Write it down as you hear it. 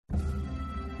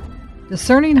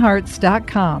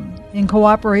DiscerningHearts.com, in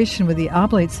cooperation with the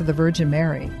Oblates of the Virgin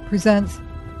Mary, presents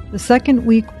the Second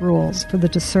Week Rules for the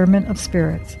Discernment of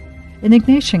Spirits, an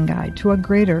Ignatian Guide to a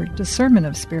Greater Discernment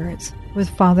of Spirits, with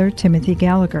Father Timothy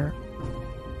Gallagher.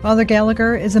 Father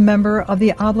Gallagher is a member of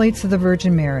the Oblates of the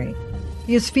Virgin Mary.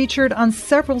 He is featured on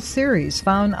several series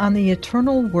found on the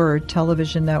Eternal Word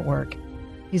television network.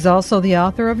 He's also the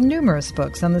author of numerous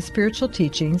books on the spiritual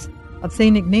teachings of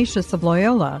St. Ignatius of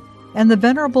Loyola and the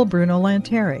Venerable Bruno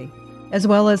Lanteri, as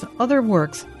well as other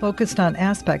works focused on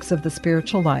aspects of the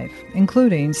spiritual life,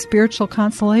 including Spiritual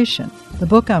Consolation, the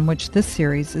book on which this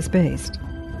series is based.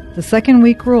 The Second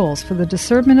Week Rules for the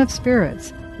Discernment of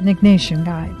Spirits, an Ignatian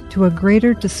Guide to a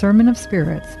Greater Discernment of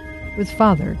Spirits, with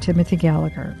Father Timothy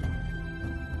Gallagher.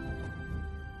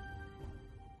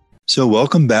 So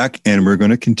welcome back, and we're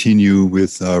going to continue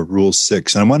with Rule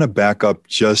 6. And I want to back up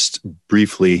just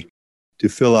briefly to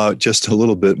fill out just a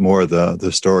little bit more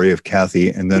the story of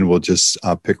Kathy, and then we'll just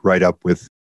pick right up with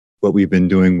what we've been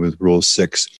doing with Rule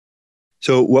 6.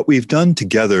 So what we've done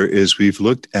together is we've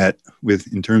looked at,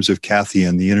 in terms of Kathy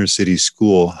and the inner city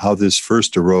school, how this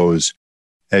first arose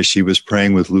as she was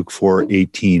praying with Luke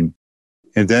 4:18.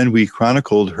 And then we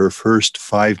chronicled her first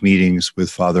 5 meetings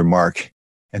with Father Mark.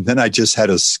 And then I just had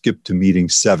to skip to meeting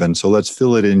 7. So let's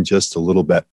fill it in just a little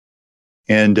bit.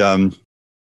 And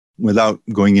without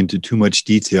going into too much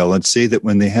detail, let's say that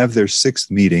when they have their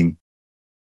 6th meeting,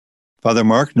 Father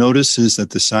Mark notices that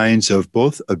the signs of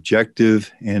both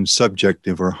objective and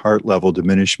subjective or heart level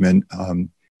diminishment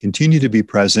continue to be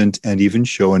present and even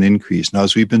show an increase. Now,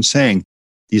 as we've been saying,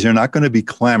 these are not going to be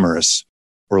clamorous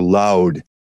or loud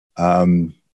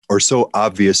or so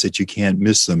obvious that you can't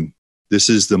miss them. This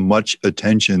is the much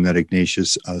attention that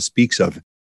Ignatius speaks of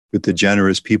with the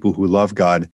generous people who love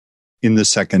God in the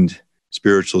second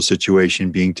spiritual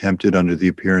situation, being tempted under the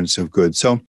appearance of good.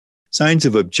 So signs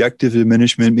of objective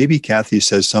diminishment, maybe Kathy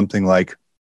says something like,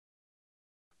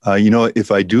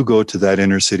 if I do go to that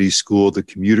inner city school, the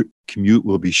commute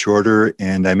will be shorter,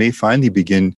 and I may finally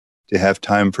begin to have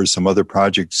time for some other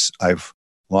projects I've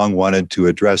long wanted to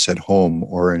address at home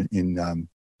or in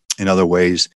other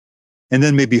ways. And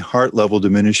then maybe heart level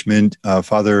diminishment.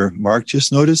 Father Mark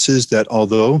just notices that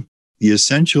although the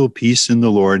essential peace in the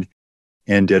Lord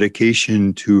and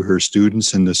dedication to her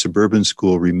students in the suburban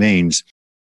school remains,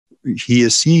 he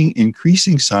is seeing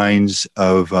increasing signs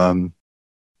of,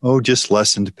 just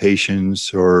lessened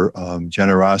patience or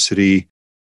generosity.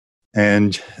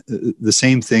 And the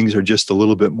same things are just a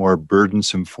little bit more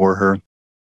burdensome for her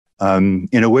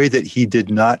in a way that he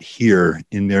did not hear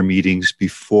in their meetings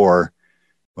before,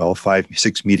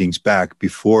 5-6 meetings back,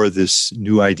 before this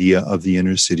new idea of the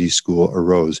inner city school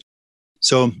arose.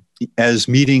 So as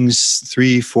meetings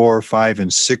 3, 4, 5,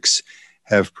 and 6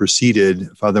 have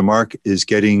proceeded, Father Mark is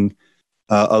getting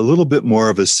a little bit more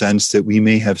of a sense that we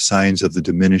may have signs of the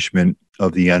diminishment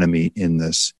of the enemy in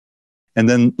this. And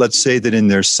then let's say that in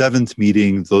their 7th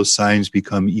meeting, those signs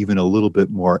become even a little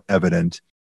bit more evident,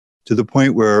 to the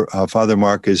point where Father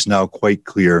Mark is now quite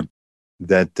clear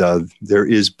that there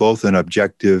is both an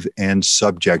objective and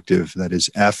subjective, that is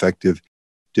affective,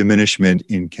 diminishment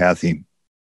in Kathy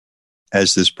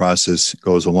as this process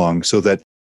goes along, so that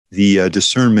the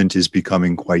discernment is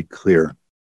becoming quite clear.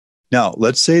 Now,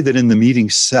 let's say that in the meeting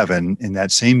 7, in that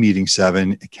same meeting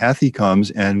 7, Kathy comes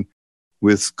and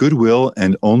with goodwill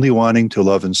and only wanting to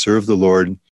love and serve the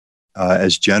Lord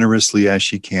as generously as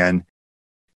she can,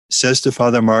 says to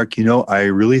Father Mark, I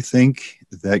really think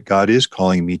that God is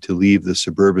calling me to leave the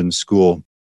suburban school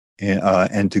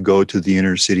and to go to the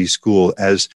inner city school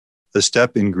as a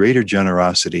step in greater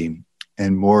generosity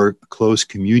and more close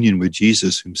communion with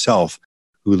Jesus himself,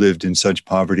 who lived in such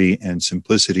poverty and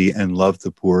simplicity and loved the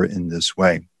poor in this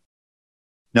way.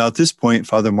 Now, at this point,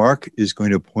 Father Mark is going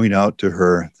to point out to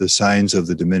her the signs of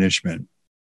the diminishment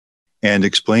and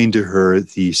explain to her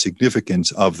the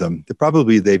significance of them.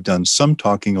 Probably they've done some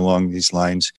talking along these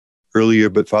lines earlier,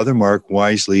 but Father Mark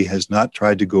wisely has not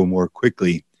tried to go more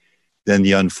quickly than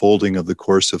the unfolding of the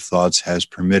course of thoughts has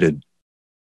permitted.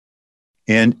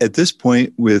 And at this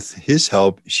point, with his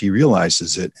help, she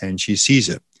realizes it and she sees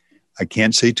it. I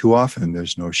can't say too often,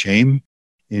 there's no shame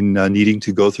in needing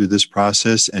to go through this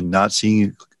process and not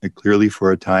seeing it clearly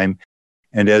for a time.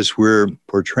 And as we're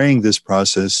portraying this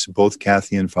process, both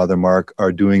Kathy and Father Mark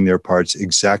are doing their parts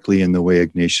exactly in the way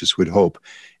Ignatius would hope.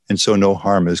 And so no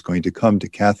harm is going to come to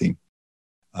Kathy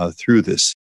through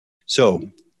this. So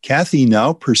Kathy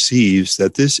now perceives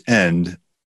that this end,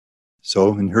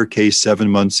 so in her case, 7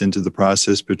 months into the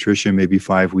process, Patricia, maybe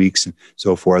 5 weeks and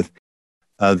so forth,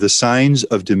 the signs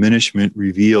of diminishment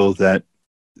reveal that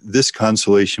this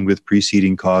consolation with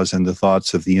preceding cause and the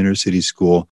thoughts of the inner city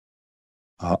school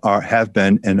have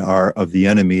been and are of the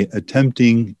enemy,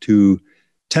 attempting to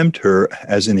tempt her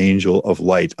as an angel of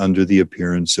light under the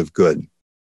appearance of good.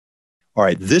 All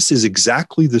right, this is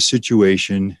exactly the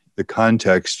situation, the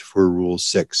context for Rule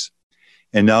 6.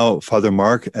 And now Father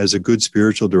Mark, as a good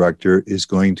spiritual director, is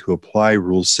going to apply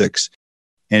Rule 6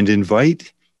 and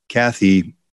invite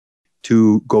Kathy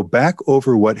to go back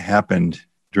over what happened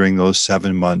during those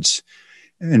 7 months,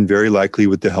 and very likely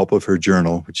with the help of her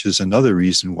journal, which is another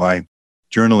reason why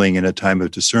journaling in a time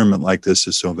of discernment like this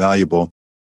is so valuable.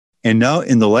 And now,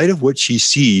 in the light of what she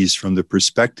sees from the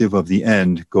perspective of the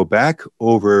end, go back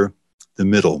over the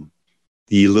middle,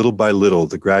 the little by little,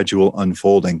 the gradual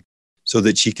unfolding, so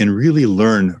that she can really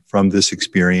learn from this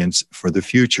experience for the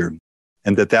future,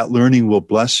 and that learning will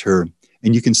bless her.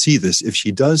 And you can see this. If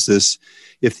she does this,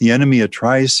 if the enemy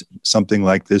tries something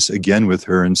like this again with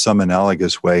her in some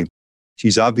analogous way,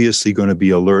 she's obviously going to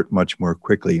be alert much more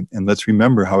quickly. And let's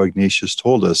remember how Ignatius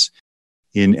told us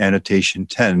in annotation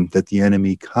 10 that the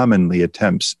enemy commonly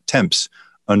tempts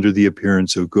under the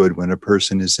appearance of good when a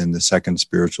person is in the second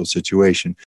spiritual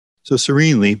situation. So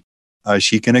serenely,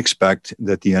 she can expect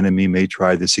that the enemy may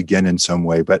try this again in some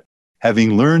way. But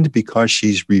having learned, because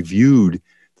she's reviewed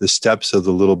the steps of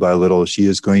the little by little, she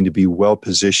is going to be well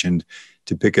positioned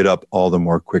to pick it up all the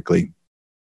more quickly.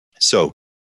 So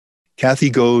Kathy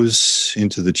goes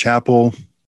into the chapel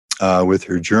with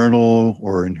her journal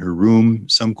or in her room,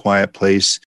 some quiet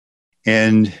place,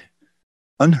 and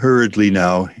unhurriedly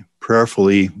now,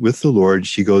 prayerfully with the Lord,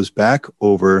 she goes back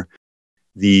over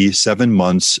the 7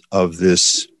 months of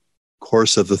this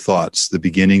course of the thoughts, the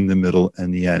beginning, the middle,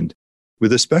 and the end,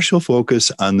 with a special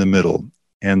focus on the middle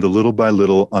and the little by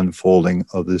little unfolding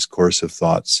of this course of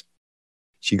thoughts.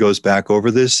 She goes back over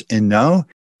this, and now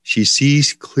she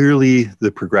sees clearly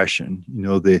the progression. You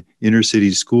know, the inner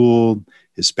city school,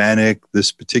 Hispanic,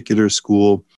 this particular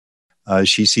school.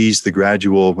 She sees the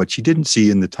gradual, what she didn't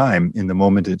see in the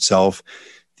moment itself,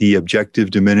 the objective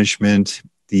diminishment,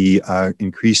 the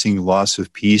increasing loss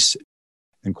of peace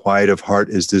and quiet of heart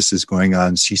as this is going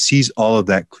on. She sees all of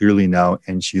that clearly now,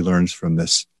 and she learns from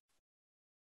this.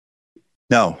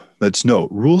 Now, let's note,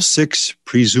 Rule 6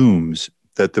 presumes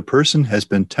that the person has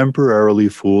been temporarily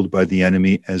fooled by the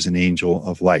enemy as an angel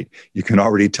of light. You can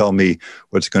already tell me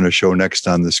what's going to show next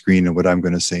on the screen and what I'm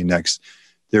going to say next.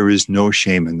 There is no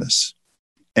shame in this.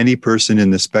 Any person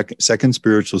in the second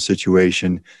spiritual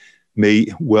situation may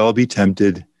well be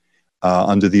tempted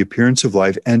under the appearance of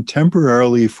life and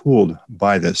temporarily fooled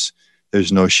by this.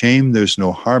 There's no shame, there's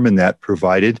no harm in that,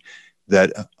 provided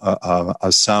that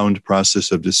a sound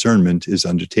process of discernment is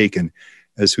undertaken,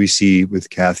 as we see with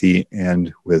Kathy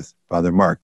and with Father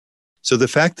Mark. So the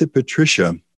fact that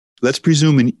Patricia, let's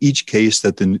presume in each case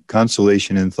that the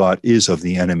consolation in thought is of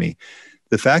the enemy.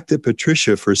 The fact that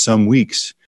Patricia, for some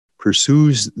weeks,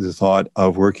 pursues the thought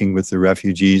of working with the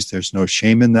refugees, there's no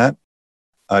shame in that.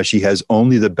 She has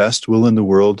only the best will in the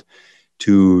world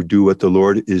to do what the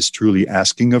Lord is truly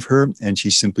asking of her, and she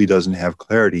simply doesn't have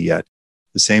clarity yet.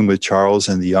 The same with Charles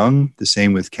and the young, the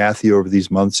same with Kathy over these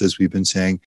months, as we've been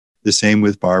saying, the same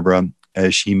with Barbara,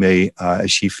 as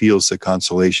she feels the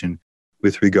consolation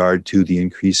with regard to the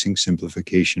increasing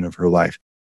simplification of her life.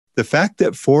 The fact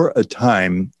that for a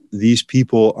time, these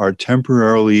people are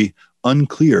temporarily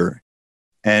unclear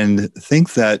and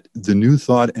think that the new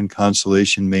thought and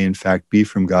consolation may in fact be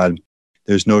from God,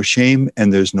 there's no shame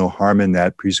and there's no harm in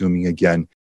that, presuming again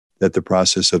that the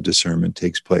process of discernment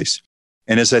takes place.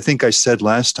 And as I think I said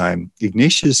last time,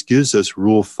 Ignatius gives us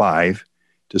Rule 5,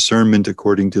 discernment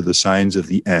according to the signs of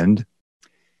the end,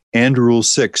 and Rule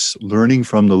 6, learning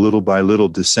from the little by little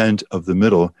descent of the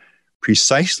middle,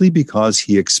 precisely because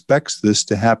he expects this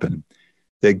to happen,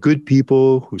 that good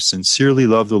people who sincerely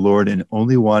love the Lord and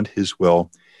only want his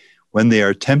will, when they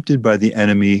are tempted by the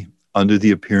enemy under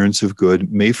the appearance of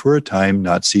good, may for a time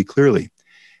not see clearly,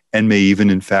 and may even,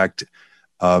 in fact,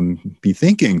 be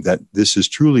thinking that this is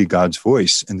truly God's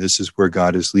voice and this is where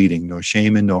God is leading. No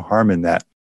shame and no harm in that.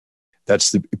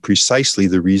 That's precisely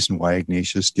the reason why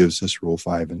Ignatius gives us Rule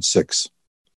 5 and 6.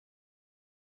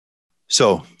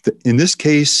 So in this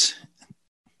case,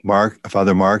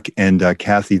 Father Mark and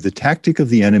Kathy, the tactic of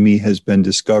the enemy has been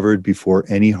discovered before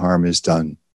any harm is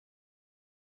done.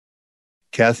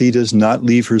 Kathy does not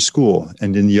leave her school,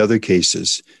 and in the other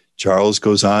cases, Charles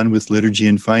goes on with liturgy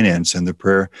and finance, and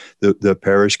the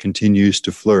parish continues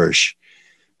to flourish.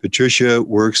 Patricia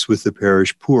works with the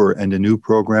parish poor, and a new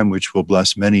program which will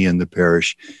bless many in the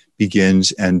parish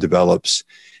begins and develops.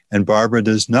 And Barbara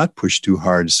does not push too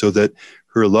hard, so that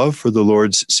her love for the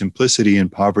Lord's simplicity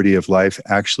and poverty of life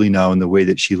actually now in the way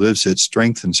that she lives it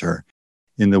strengthens her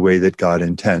in the way that God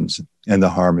intends, and the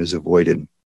harm is avoided.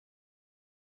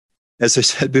 As I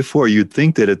said before, you'd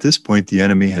think that at this point the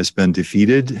enemy has been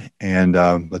defeated and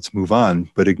let's move on.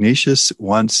 But Ignatius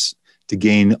wants to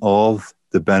gain all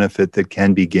the benefit that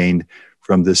can be gained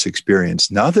from this experience.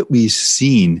 Now that we've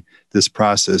seen this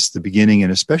process, the beginning,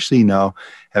 and especially now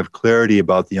have clarity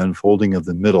about the unfolding of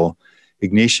the middle,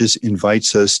 Ignatius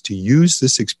invites us to use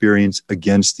this experience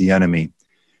against the enemy.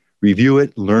 Review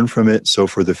it, learn from it, so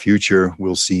for the future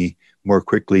we'll see more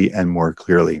quickly and more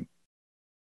clearly.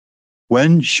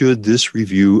 When should this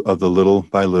review of the little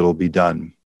by little be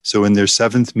done? So in their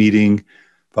 7th meeting,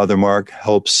 Father Mark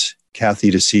helps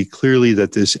Kathy to see clearly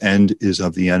that this end is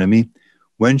of the enemy.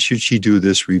 When should she do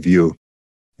this review?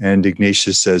 And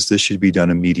Ignatius says this should be done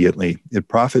immediately. It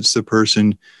profits the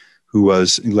person who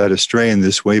was led astray in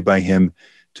this way by him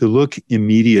to look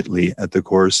immediately at the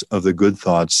course of the good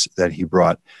thoughts that he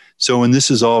brought. So when this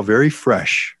is all very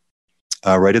fresh,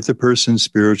 right at the person's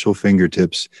spiritual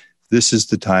fingertips, this is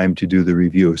the time to do the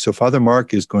review. So Father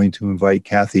Mark is going to invite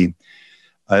Kathy,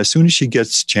 as soon as she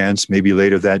gets a chance, maybe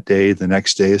later that day, the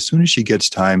next day, as soon as she gets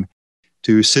time,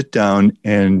 to sit down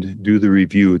and do the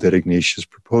review that Ignatius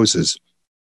proposes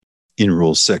in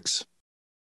Rule 6.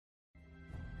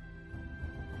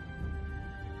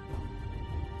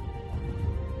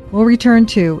 We'll return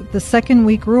to the 2nd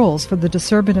week rules for the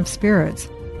discernment of spirits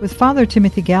with Father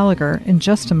Timothy Gallagher in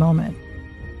just a moment.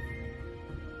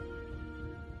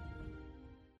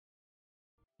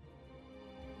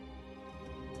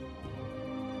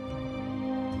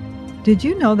 Did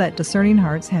you know that Discerning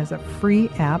Hearts has a free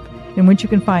app in which you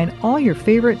can find all your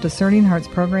favorite Discerning Hearts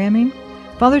programming?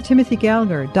 Father Timothy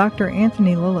Gallagher, Dr.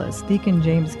 Anthony Lillis, Deacon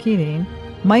James Keating,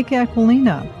 Mike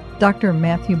Aquilina, Dr.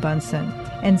 Matthew Bunson,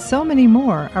 and so many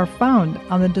more are found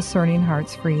on the Discerning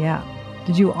Hearts free app.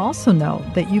 Did you also know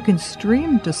that you can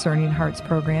stream Discerning Hearts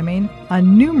programming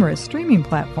on numerous streaming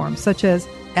platforms such as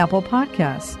Apple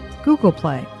Podcasts, Google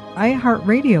Play,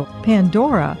 iHeartRadio,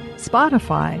 Pandora,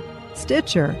 Spotify,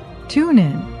 Stitcher,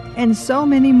 TuneIn, and so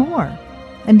many more?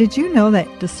 And did you know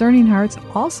that Discerning Hearts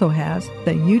also has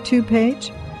the YouTube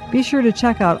page? Be sure to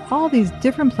check out all these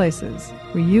different places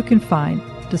where you can find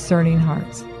Discerning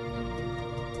Hearts.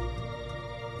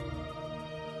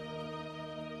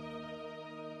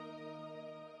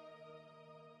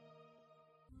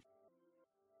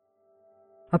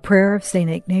 A prayer of St.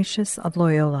 Ignatius of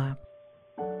Loyola.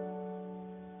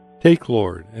 Take,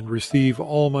 Lord, and receive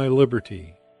all my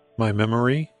liberty, my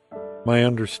memory, my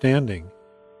understanding,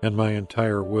 and my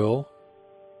entire will,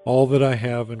 all that I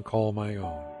have and call my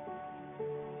own.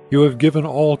 You have given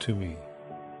all to me.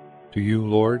 To you,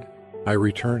 Lord, I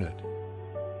return it.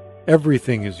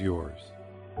 Everything is yours.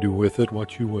 Do with it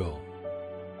what you will.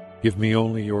 Give me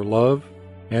only your love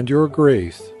and your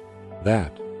grace.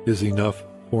 That is enough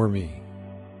for me.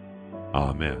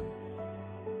 Amen.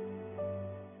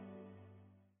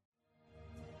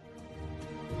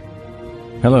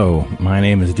 Hello, my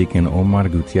name is Deacon Omar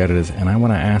Gutierrez, and I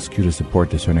want to ask you to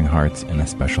support Discerning Hearts in a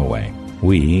special way.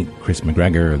 We, Chris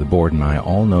McGregor, the board, and I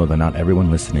all know that not everyone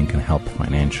listening can help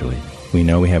financially. We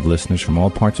know we have listeners from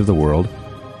all parts of the world,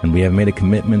 and we have made a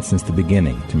commitment since the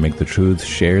beginning to make the truths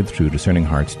shared through Discerning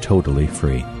Hearts totally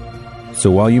free. So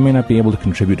while you may not be able to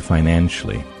contribute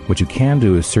financially, what you can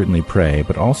do is certainly pray,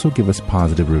 but also give us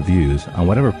positive reviews on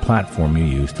whatever platform you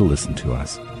use to listen to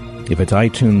us. If it's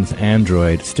iTunes,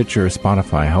 Android, Stitcher, or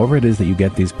Spotify, however it is that you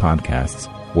get these podcasts,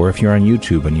 or if you're on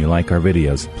YouTube and you like our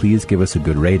videos, please give us a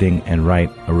good rating and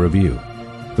write a review.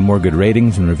 The more good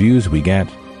ratings and reviews we get,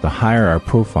 the higher our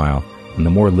profile, and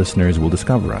the more listeners will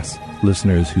discover us,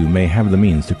 listeners who may have the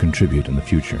means to contribute in the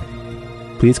future.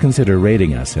 Please consider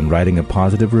rating us and writing a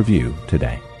positive review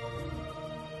today.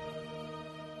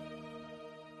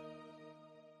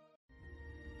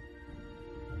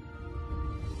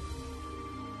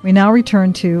 We now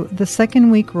return to the 2nd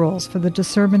week rules for the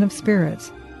discernment of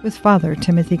spirits with Father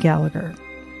Timothy Gallagher.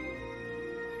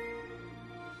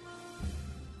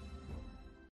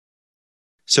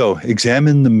 So,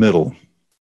 examine the middle.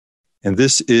 And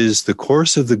this is the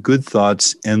course of the good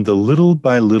thoughts and the little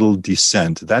by little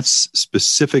descent. That's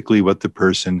specifically what the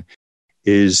person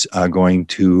is going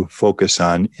to focus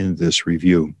on in this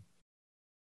review.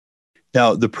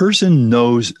 Now, the person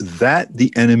knows that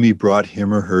the enemy brought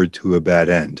him or her to a bad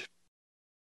end.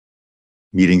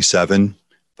 Meeting 7,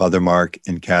 Father Mark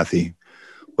and Kathy.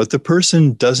 What the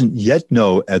person doesn't yet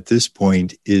know at this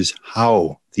point is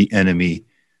how the enemy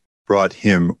brought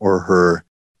him or her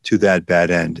to that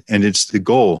bad end. And it's the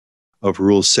goal of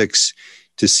Rule 6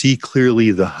 to see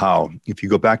clearly the how. If you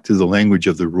go back to the language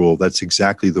of the rule, that's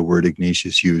exactly the word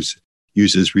Ignatius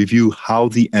uses. Review how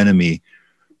the enemy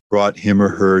brought him or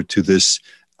her to this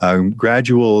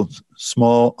gradual,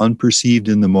 small, unperceived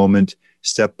in the moment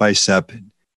step-by-step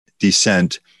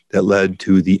descent that led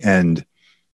to the end,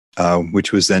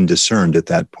 which was then discerned at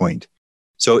that point.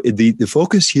 So the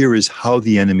focus here is how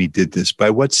the enemy did this, by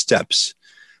what steps,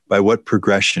 by what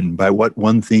progression, by what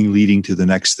one thing leading to the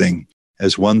next thing,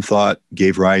 as one thought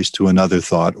gave rise to another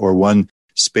thought, or one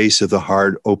space of the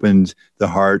heart opened the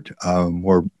heart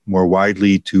more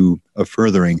widely to a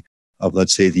furthering of,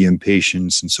 let's say, the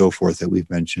impatience and so forth that we've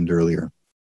mentioned earlier.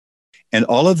 And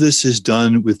all of this is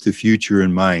done with the future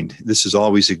in mind. This is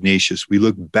always Ignatius. We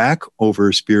look back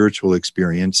over spiritual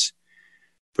experience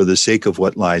for the sake of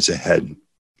what lies ahead,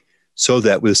 so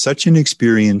that with such an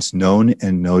experience known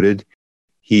and noted,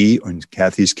 he, or in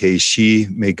Kathy's case, she,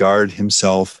 may guard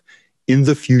himself in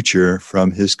the future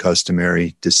from his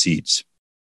customary deceits,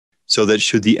 so that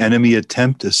should the enemy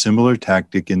attempt a similar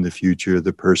tactic in the future,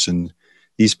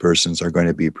 these persons are going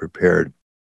to be prepared.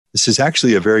 This is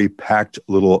actually a very packed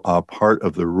little part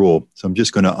of the rule, so I'm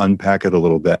just going to unpack it a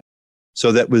little bit.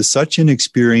 So that with such an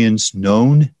experience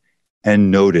known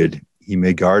and noted, he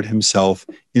may guard himself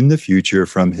in the future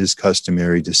from his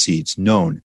customary deceits.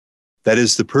 Known. That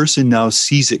is, the person now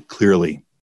sees it clearly.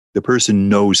 The person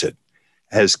knows it,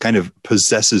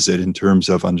 possesses it in terms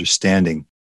of understanding.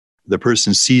 The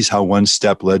person sees how one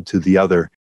step led to the other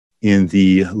in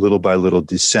the little by little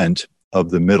descent of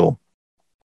the middle.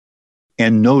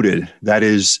 And noted, that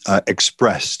is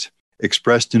expressed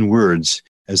in words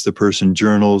as the person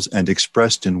journals, and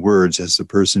expressed in words as the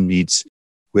person meets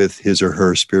with his or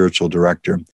her spiritual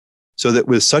director. So that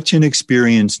with such an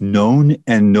experience known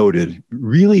and noted,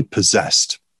 really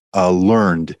possessed,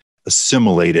 learned,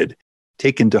 assimilated,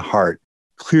 taken to heart,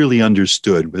 clearly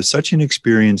understood, with such an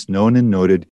experience known and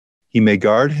noted, he may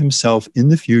guard himself in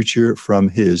the future from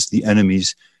the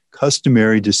enemy's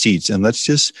customary deceits. And let's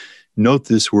just note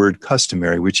this word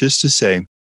customary, which is to say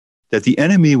that the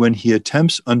enemy, when he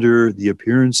attempts under the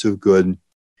appearance of good,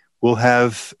 will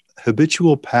have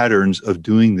habitual patterns of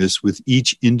doing this with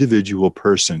each individual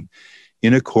person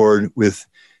in accord with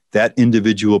that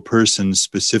individual person's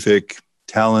specific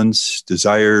talents,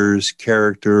 desires,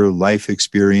 character, life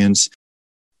experience,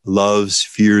 loves,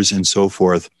 fears, and so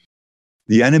forth.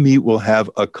 The enemy will have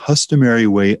a customary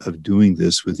way of doing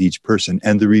this with each person.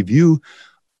 And the review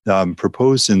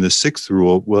proposed in the 6th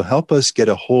rule will help us get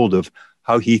a hold of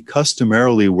how he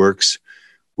customarily works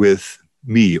with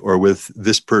me or with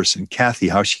this person, Kathy,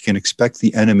 how she can expect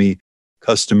the enemy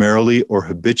customarily or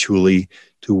habitually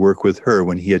to work with her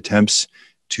when he attempts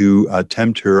to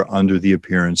tempt her under the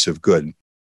appearance of good.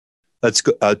 Let's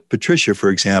go, Patricia, for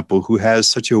example, who has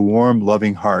such a warm,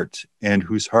 loving heart and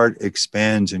whose heart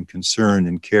expands in concern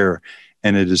and care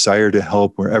and a desire to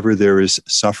help wherever there is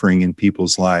suffering in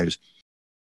people's lives.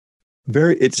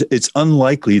 It's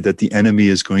unlikely that the enemy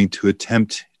is going to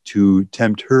attempt to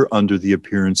tempt her under the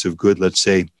appearance of good, let's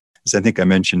say, as I think I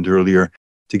mentioned earlier,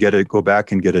 to go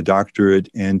back and get a doctorate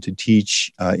and to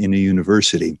teach in a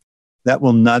university. That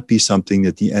will not be something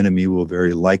that the enemy will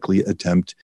very likely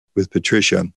attempt with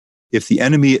Patricia. If the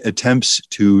enemy attempts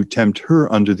to tempt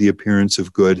her under the appearance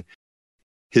of good,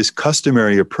 his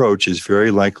customary approach is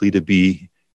very likely to be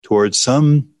towards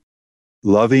some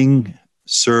loving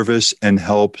service and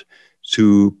help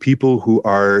to people who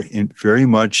are very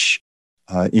much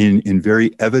in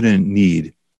very evident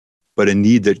need, but a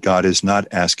need that God is not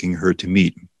asking her to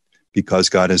meet, because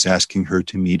God is asking her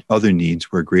to meet other needs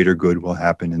where greater good will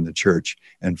happen in the church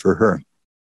and for her.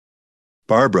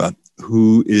 Barbara,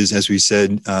 who is, as we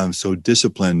said, so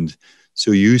disciplined,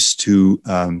 so used to,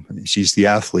 she's the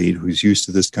athlete who's used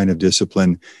to this kind of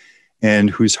discipline, and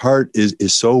whose heart is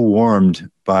so warmed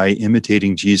by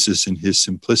imitating Jesus and his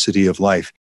simplicity of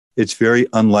life. It's very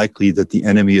unlikely that the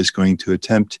enemy is going to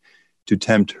attempt to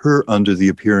tempt her under the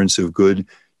appearance of good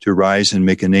to rise and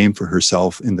make a name for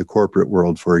herself in the corporate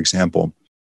world, for example.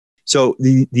 So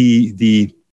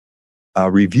the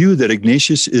review that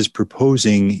Ignatius is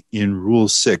proposing in Rule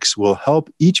 6 will help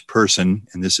each person,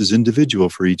 and this is individual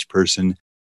for each person,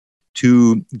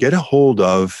 to get a hold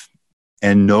of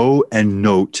and know and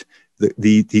note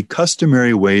the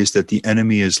customary ways that the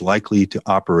enemy is likely to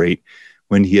operate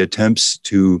when he attempts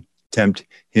to tempt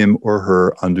him or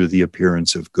her under the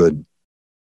appearance of good.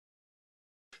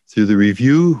 Through the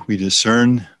review, we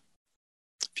discern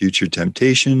future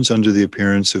temptations under the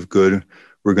appearance of good.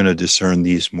 We're going to discern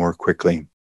these more quickly.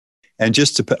 And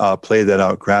just to play that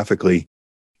out graphically,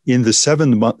 in the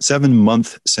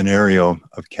 7-month scenario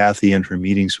of Kathy and her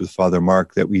meetings with Father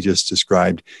Mark that we just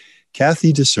described,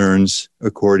 Kathy discerns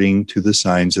according to the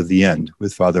signs of the end,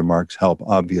 with Father Mark's help,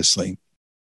 obviously.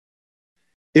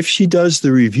 If she does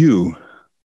the review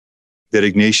that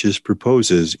Ignatius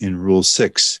proposes in Rule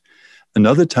 6,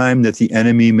 Another time that the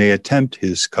enemy may attempt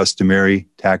his customary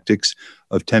tactics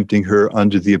of tempting her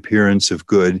under the appearance of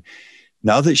good.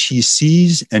 Now that she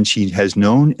sees and she has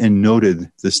known and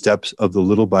noted the steps of the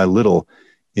little by little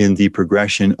in the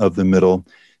progression of the middle,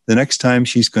 the next time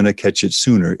she's going to catch it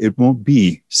sooner. It won't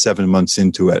be 7 months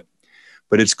into it,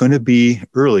 but it's going to be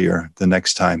earlier the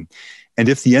next time. And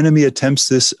if the enemy attempts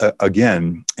this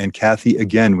again, and Kathy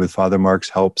again with Father Mark's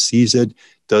help sees it,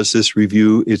 does this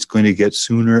review, it's going to get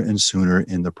sooner and sooner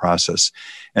in the process.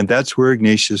 And that's where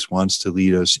Ignatius wants to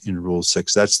lead us in Rule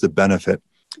 6. That's the benefit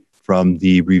from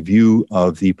the review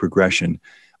of the progression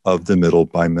of the middle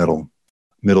by middle,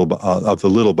 of the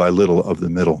little by little of the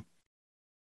middle.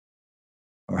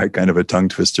 All right, kind of a tongue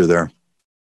twister there.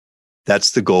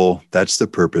 That's the goal. That's the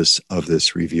purpose of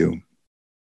this review.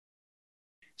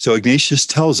 So Ignatius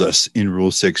tells us in Rule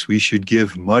 6, we should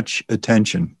give much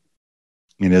attention.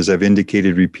 And as I've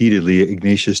indicated repeatedly,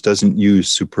 Ignatius doesn't use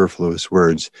superfluous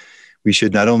words. We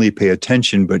should not only pay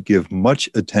attention, but give much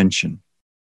attention.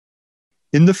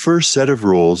 In the first set of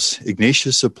rules,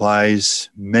 Ignatius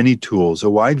applies many tools, a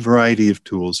wide variety of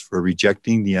tools for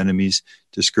rejecting the enemy's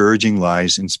discouraging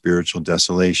lies and spiritual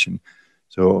desolation.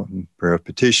 So prayer of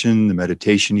petition, the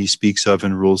meditation he speaks of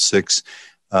in Rule 6,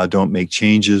 don't make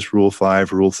changes, Rule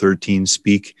 5, Rule 13,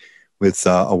 speak with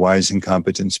a wise and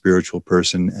competent spiritual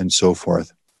person, and so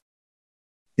forth.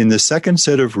 In the second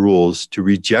set of rules, to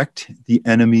reject the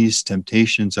enemy's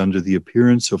temptations under the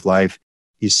appearance of life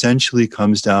essentially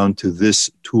comes down to this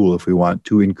tool, if we want,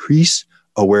 to increase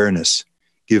awareness,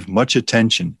 give much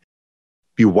attention,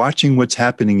 be watching what's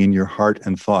happening in your heart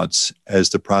and thoughts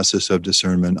as the process of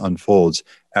discernment unfolds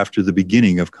after the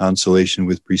beginning of consolation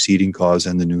with preceding cause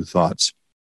and the new thoughts.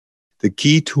 The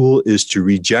key tool is to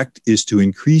reject, is to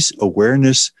increase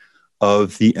awareness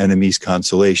of the enemy's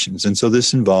consolations. And so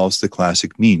this involves the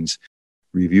classic means,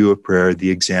 review of prayer, the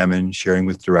examine, sharing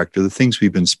with director, the things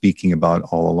we've been speaking about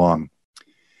all along.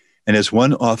 And as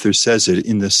one author says it,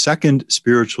 in the second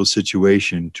spiritual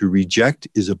situation, to reject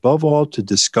is above all to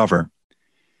discover.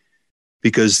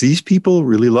 Because these people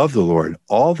really love the Lord.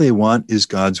 All they want is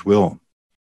God's will.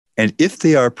 And if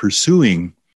they are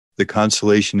pursuing the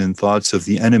consolation and thoughts of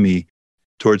the enemy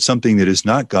towards something that is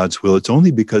not God's will, it's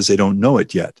only because they don't know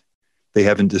it yet. They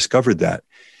haven't discovered that.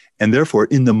 And therefore,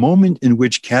 in the moment in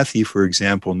which Kathy, for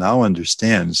example, now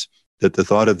understands that the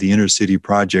thought of the inner city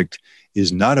project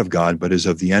is not of God, but is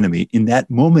of the enemy, in that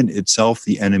moment itself,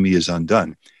 the enemy is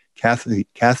undone.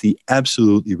 Kathy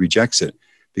absolutely rejects it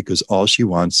because all she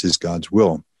wants is God's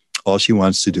will. All she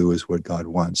wants to do is what God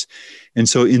wants. And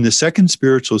so in the second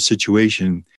spiritual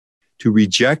situation, to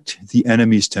reject the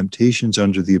enemy's temptations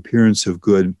under the appearance of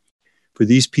good, for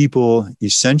these people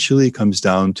essentially comes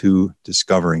down to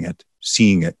discovering it,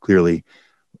 seeing it clearly,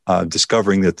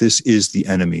 discovering that this is the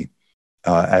enemy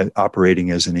operating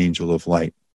as an angel of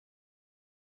light.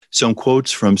 Some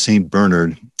quotes from St.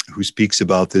 Bernard, who speaks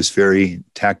about this very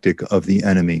tactic of the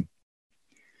enemy.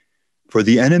 For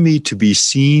the enemy to be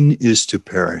seen is to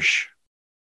perish.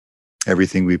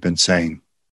 Everything we've been saying.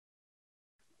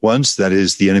 Once, that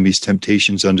is, the enemy's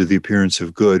temptations under the appearance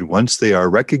of good, once they are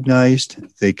recognized,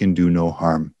 they can do no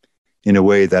harm. In a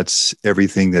way, that's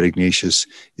everything that Ignatius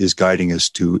is guiding us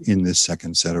to in this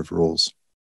second set of rules.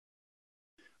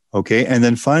 Okay, and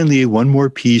then finally, one more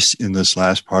piece in this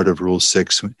last part of Rule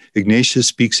 6. Ignatius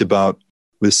speaks about,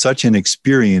 with such an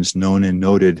experience known and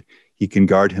noted, he can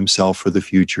guard himself for the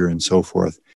future and so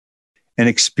forth. An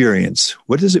experience.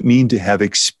 What does it mean to have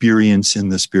experience in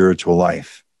the spiritual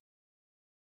life?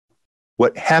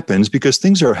 What happens, because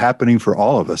things are happening for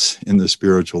all of us in the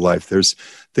spiritual life. There's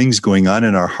things going on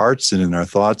in our hearts and in our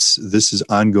thoughts. This is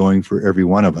ongoing for every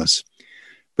one of us.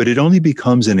 But it only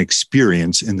becomes an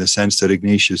experience in the sense that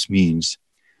Ignatius means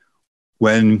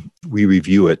when we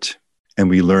review it and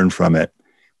we learn from it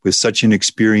with such an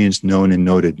experience known and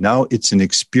noted. Now it's an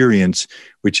experience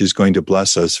which is going to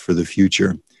bless us for the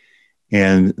future.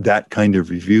 And that kind of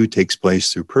review takes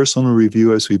place through personal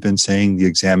review, as we've been saying, the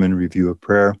examine, review of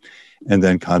prayer, and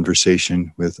then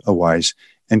conversation with a wise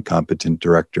and competent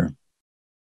director.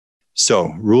 So,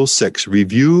 Rule 6,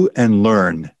 review and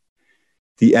learn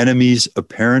the enemy's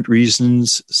apparent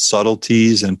reasons,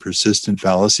 subtleties, and persistent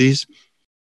fallacies,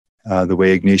 the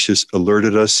way Ignatius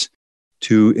alerted us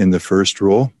to in the first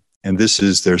rule. And this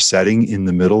is their setting in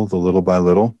the middle, the little by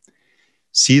little.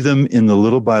 See them in the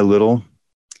little by little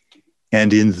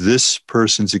and in this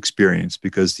person's experience,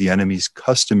 because the enemy's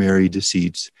customary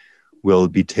deceits will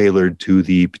be tailored to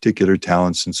the particular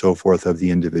talents and so forth of the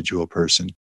individual person,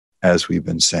 as we've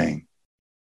been saying.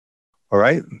 All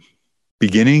right,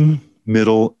 beginning,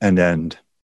 middle, and end.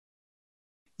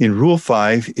 In Rule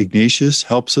 5, Ignatius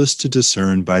helps us to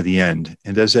discern by the end.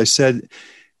 And as I said,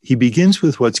 he begins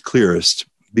with what's clearest,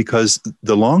 because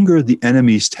the longer the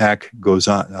enemy's tactic goes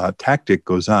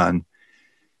on,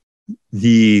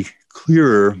 the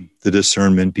clearer the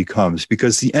discernment becomes,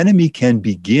 because the enemy can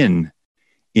begin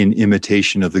in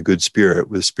imitation of the good spirit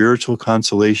with spiritual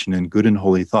consolation and good and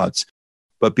holy thoughts.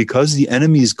 But because the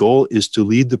enemy's goal is to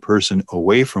lead the person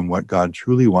away from what God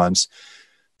truly wants,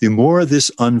 the more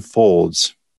this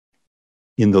unfolds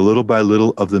in the little by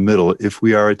little of the middle, if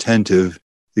we are attentive,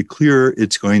 the clearer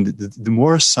it's going to, the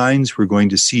more signs we're going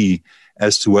to see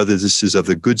as to whether this is of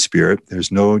the good spirit.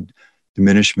 There's no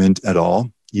diminishment at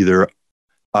all, either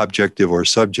objective or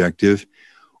subjective,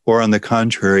 or on the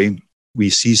contrary, we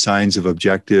see signs of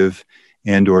objective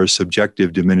and or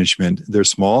subjective diminishment. They're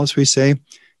small, as we say,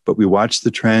 but we watch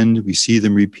the trend, we see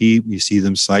them repeat, we see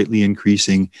them slightly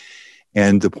increasing,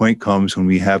 and the point comes when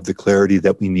we have the clarity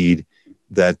that we need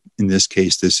that in this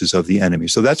case, this is of the enemy.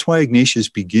 So that's why Ignatius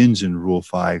begins in Rule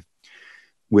 5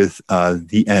 with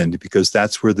the end, because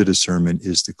that's where the discernment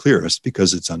is the clearest,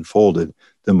 because it's unfolded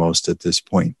the most at this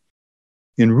point.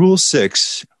 In Rule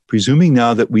 6, presuming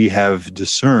now that we have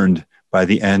discerned by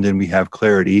the end and we have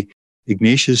clarity,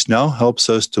 Ignatius now helps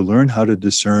us to learn how to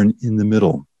discern in the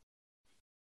middle,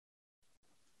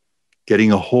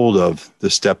 getting a hold of the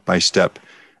step-by-step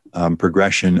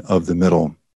progression of the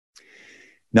middle.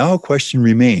 Now a question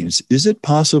remains, is it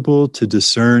possible to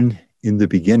discern in the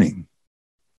beginning?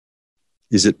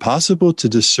 Is it possible to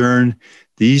discern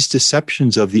these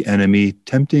deceptions of the enemy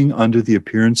tempting under the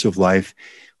appearance of life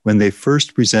when they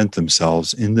first present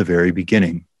themselves in the very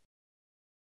beginning?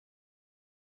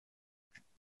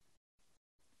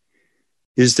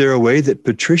 Is there a way that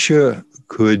Patricia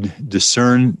could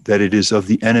discern that it is of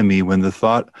the enemy when the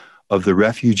thought of the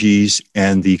refugees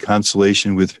and the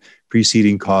consolation with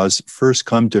preceding cause first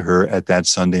come to her at that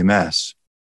Sunday Mass?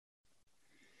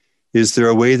 Is there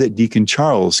a way that Deacon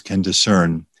Charles can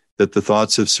discern that the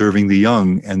thoughts of serving the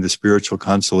young and the spiritual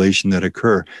consolation that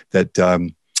occur, that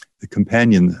the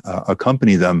companion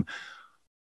accompany them,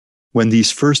 when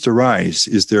these first arise,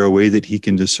 is there a way that he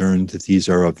can discern that these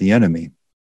are of the enemy?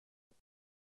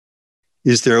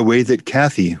 Is there a way that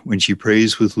Kathy, when she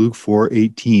prays with Luke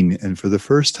 4:18, and for the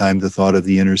first time the thought of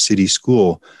the inner city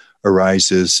school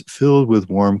arises filled with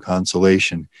warm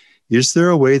consolation, is there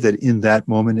a way that in that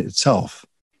moment itself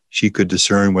she could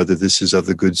discern whether this is of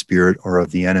the good spirit or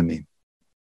of the enemy?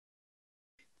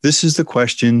 This is the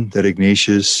question that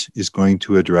Ignatius is going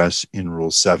to address in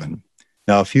Rule 7.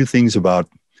 Now, a few things about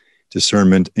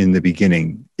discernment in the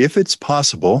beginning. If it's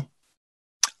possible,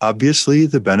 obviously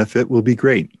the benefit will be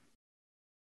great.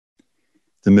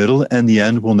 The middle and the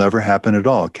end will never happen at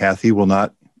all. Kathy will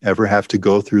not ever have to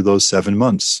go through those 7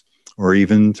 months, or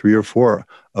even 3 or 4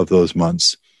 of those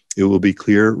months. It will be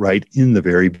clear right in the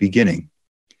very beginning.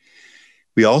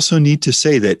 We also need to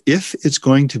say that if it's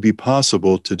going to be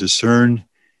possible to discern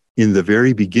in the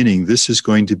very beginning, this is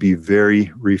going to be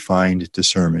very refined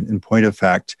discernment. In point of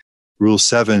fact, Rule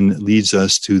 7 leads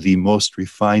us to the most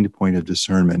refined point of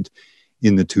discernment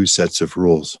in the 2 sets of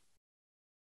rules.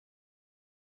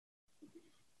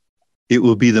 It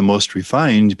will be the most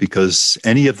refined because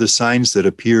any of the signs that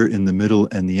appear in the middle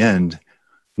and the end,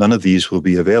 none of these will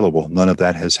be available. None of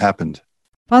that has happened.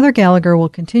 Father Gallagher will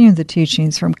continue the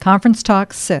teachings from Conference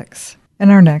Talk 6 in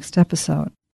our next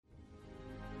episode.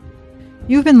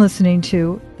 You've been listening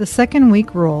to The Second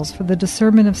Week Rules for the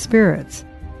Discernment of Spirits,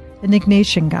 an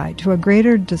Ignatian Guide to a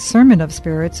Greater Discernment of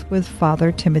Spirits with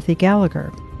Father Timothy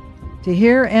Gallagher. To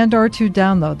hear and or to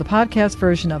download the podcast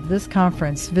version of this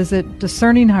conference, visit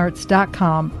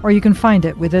discerninghearts.com, or you can find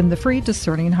it within the free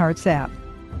Discerning Hearts app.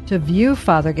 To view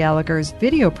Father Gallagher's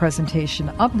video presentation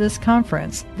of this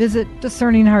conference, visit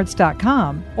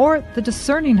discerninghearts.com or the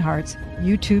Discerning Hearts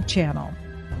YouTube channel.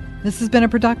 This has been a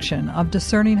production of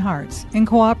Discerning Hearts in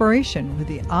cooperation with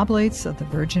the Oblates of the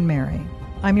Virgin Mary.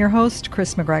 I'm your host,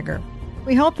 Chris McGregor.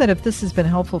 We hope that if this has been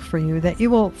helpful for you, that you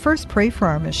will first pray for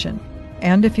our mission.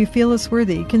 And if you feel us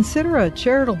worthy, consider a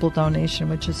charitable donation,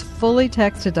 which is fully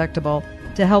tax deductible,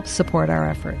 to help support our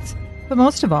efforts. But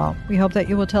most of all, we hope that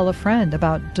you will tell a friend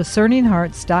about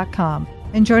discerninghearts.com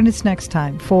and join us next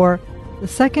time for The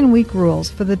Second Week Rules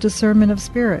for the Discernment of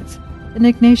Spirits, an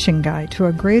Ignatian Guide to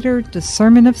a Greater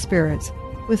Discernment of Spirits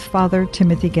with Father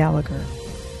Timothy Gallagher.